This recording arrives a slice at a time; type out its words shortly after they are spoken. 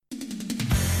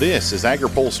This is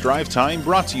AgriPulse Drive Time,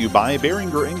 brought to you by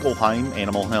Boehringer Ingelheim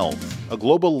Animal Health, a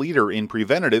global leader in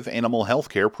preventative animal health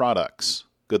care products.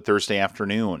 Good Thursday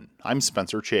afternoon. I'm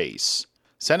Spencer Chase.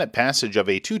 Senate passage of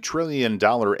a $2 trillion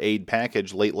aid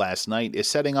package late last night is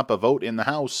setting up a vote in the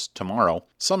House tomorrow.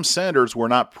 Some senators were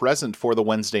not present for the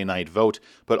Wednesday night vote,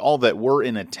 but all that were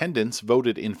in attendance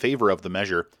voted in favor of the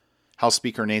measure. House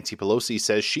Speaker Nancy Pelosi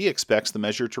says she expects the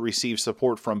measure to receive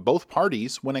support from both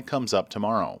parties when it comes up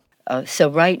tomorrow. So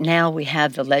right now we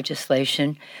have the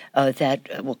legislation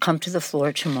that will come to the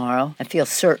floor tomorrow. I feel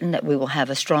certain that we will have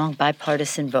a strong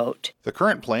bipartisan vote. The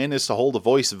current plan is to hold a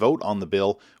voice vote on the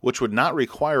bill, which would not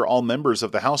require all members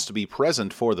of the House to be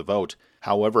present for the vote.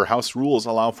 However, House rules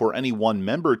allow for any one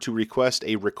member to request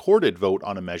a recorded vote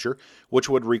on a measure, which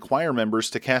would require members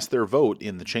to cast their vote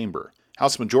in the chamber.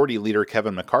 House Majority Leader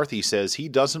Kevin McCarthy says he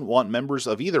doesn't want members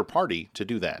of either party to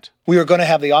do that. We are going to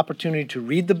have the opportunity to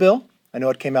read the bill. I know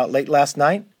it came out late last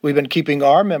night. We've been keeping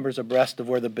our members abreast of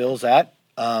where the bill's at,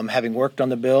 having worked on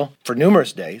the bill for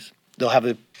numerous days. They'll have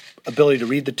the ability to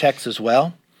read the text as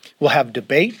well. We'll have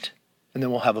debate, and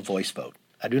then we'll have a voice vote.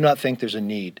 I do not think there's a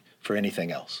need for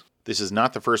anything else. This is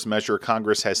not the first measure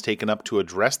Congress has taken up to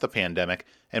address the pandemic,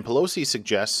 and Pelosi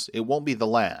suggests it won't be the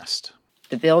last.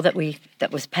 The bill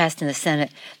that was passed in the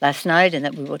Senate last night and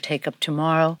that we will take up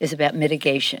tomorrow is about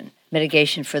mitigation.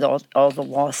 Mitigation for all the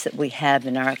loss that we have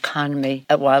in our economy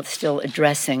while still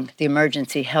addressing the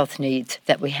emergency health needs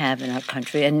that we have in our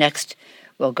country. And next,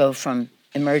 we'll go from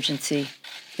emergency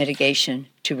mitigation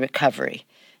to recovery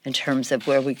in terms of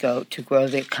where we go to grow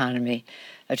the economy,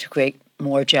 to create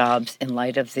more jobs in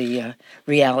light of the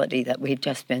reality that we've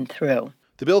just been through.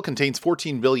 The bill contains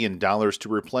 $14 billion to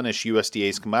replenish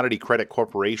USDA's Commodity Credit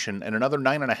Corporation, and another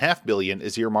 $9.5 billion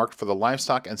is earmarked for the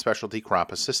livestock and specialty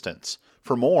crop assistance.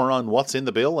 For more on what's in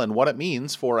the bill and what it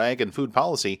means for ag and food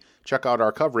policy, check out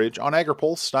our coverage on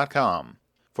agripulse.com.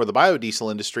 For the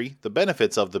biodiesel industry, the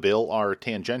benefits of the bill are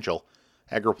tangential.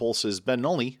 AgriPulse's Ben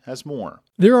Nolly has more.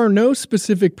 There are no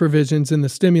specific provisions in the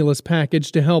stimulus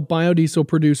package to help biodiesel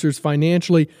producers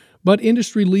financially, but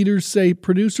industry leaders say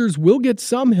producers will get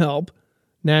some help.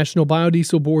 National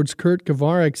Biodiesel Board's Kurt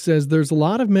Kovarik says there's a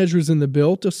lot of measures in the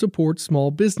bill to support small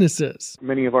businesses.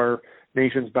 Many of our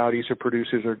nation's biodiesel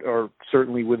producers are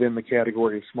certainly within the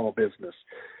category of small business.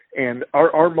 And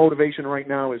our motivation right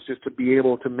now is just to be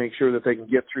able to make sure that they can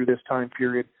get through this time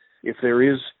period. If there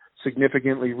is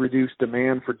significantly reduced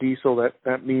demand for diesel,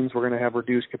 that means we're going to have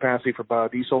reduced capacity for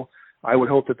biodiesel. I would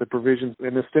hope that the provisions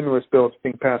in the stimulus bill that's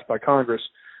being passed by Congress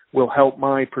will help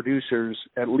my producers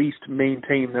at least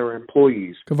maintain their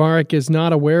employees. Kovarik is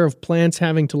not aware of plans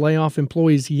having to lay off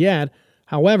employees yet.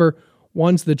 However,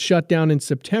 ones that shut down in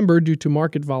September due to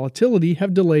market volatility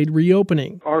have delayed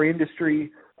reopening. Our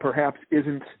industry perhaps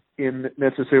isn't in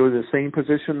necessarily the same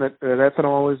position that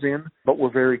ethanol is in, but we're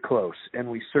very close. And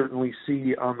we certainly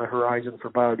see on the horizon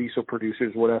for biodiesel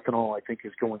producers what ethanol, I think,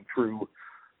 is going through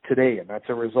today. And that's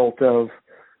a result of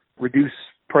reduced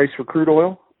price for crude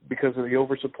oil because of the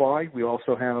oversupply. We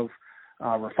also have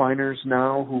refiners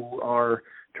now who are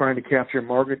trying to capture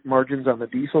margins on the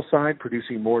diesel side,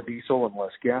 producing more diesel and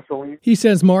less gasoline. He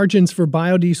says margins for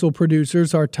biodiesel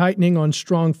producers are tightening on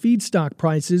strong feedstock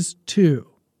prices, too.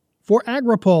 For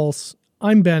AgriPulse,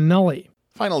 I'm Ben Nully.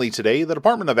 Finally today, the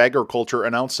Department of Agriculture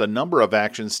announced a number of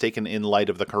actions taken in light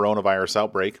of the coronavirus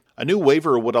outbreak. A new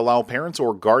waiver would allow parents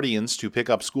or guardians to pick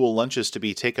up school lunches to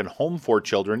be taken home for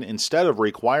children instead of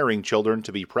requiring children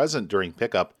to be present during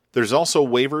pickup. There's also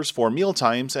waivers for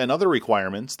mealtimes and other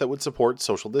requirements that would support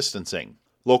social distancing.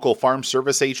 Local Farm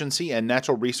Service Agency and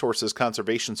Natural Resources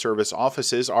Conservation Service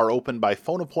offices are open by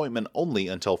phone appointment only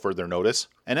until further notice.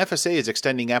 And FSA is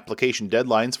extending application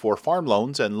deadlines for farm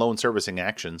loans and loan servicing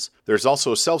actions. There's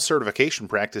also self-certification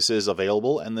practices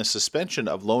available and the suspension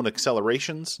of loan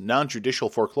accelerations, non-judicial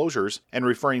foreclosures, and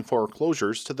referring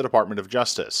foreclosures to the Department of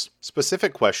Justice.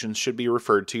 Specific questions should be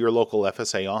referred to your local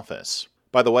FSA office.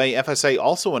 By the way, FSA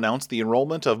also announced the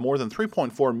enrollment of more than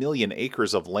 3.4 million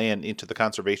acres of land into the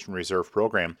Conservation Reserve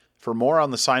Program. For more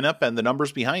on the sign-up and the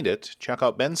numbers behind it, check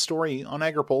out Ben's story on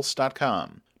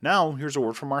agripulse.com. Now, here's a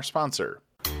word from our sponsor.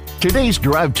 Today's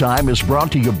Drive Time is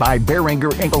brought to you by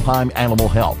Boehringer Ingelheim Animal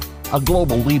Health, a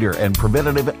global leader in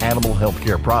preventative animal health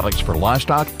care products for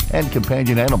livestock and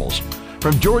companion animals.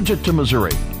 From Georgia to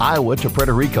Missouri, Iowa to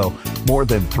Puerto Rico, more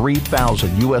than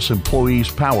 3,000 U.S.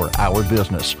 employees power our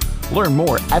business. Learn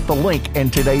more at the link in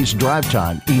today's Drive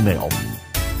Time email.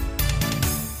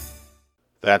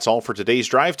 That's all for today's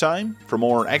Drive Time. For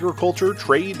more agriculture,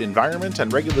 trade, environment,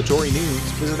 and regulatory news,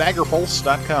 visit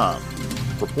agripulse.com.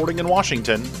 Reporting in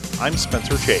Washington, I'm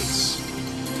Spencer Chase.